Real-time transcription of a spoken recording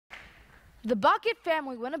The Bucket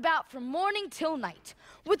family went about from morning till night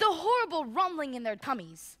with a horrible rumbling in their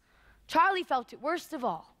tummies. Charlie felt it worst of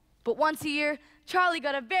all, but once a year, Charlie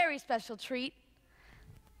got a very special treat.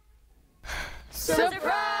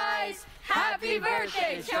 Surprise! Happy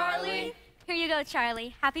birthday, Charlie! Here you go,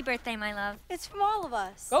 Charlie. Happy birthday, my love. It's from all of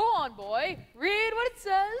us. Go on, boy. Read what it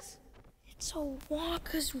says. It's a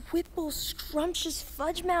Wonka's Whipple Scrumptious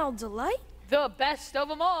Fudge Mallow Delight. The best of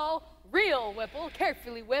them all. Real Whipple,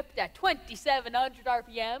 carefully whipped at 2,700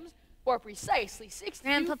 RPMs for precisely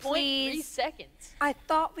 62.3 seconds. I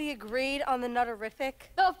thought we agreed on the Nutterific.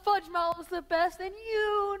 The fudge mallow's the best, and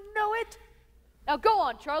you know it. Now go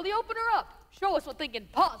on, Charlie, open her up. Show us what thinking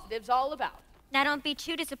positive's all about. Now don't be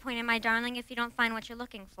too disappointed, my darling, if you don't find what you're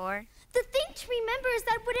looking for. The thing to remember is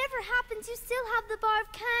that whatever happens, you still have the bar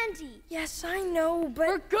of candy. Yes, I know, but...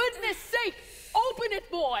 For goodness sake, open it,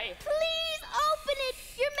 boy! Please open it!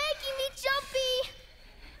 You're making me jumpy!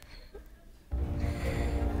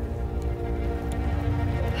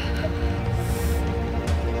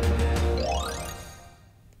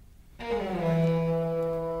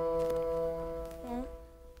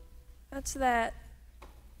 What's that?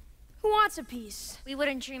 Who wants a piece? We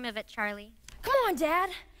wouldn't dream of it, Charlie. Come on, Dad.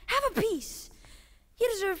 Have a piece. You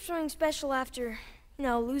deserve something special after,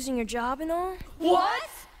 losing your job and all. What?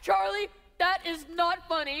 Charlie, that is not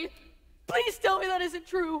funny. Please tell me that isn't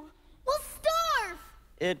true. We'll starve!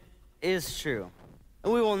 It is true.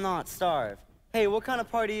 And we will not starve. Hey, what kind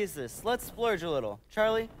of party is this? Let's splurge a little.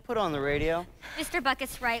 Charlie, put on the radio. Mr.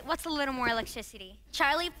 Bucket's right. What's a little more electricity?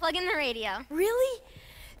 Charlie, plug in the radio. Really?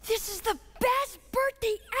 This is the best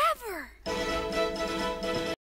birthday ever!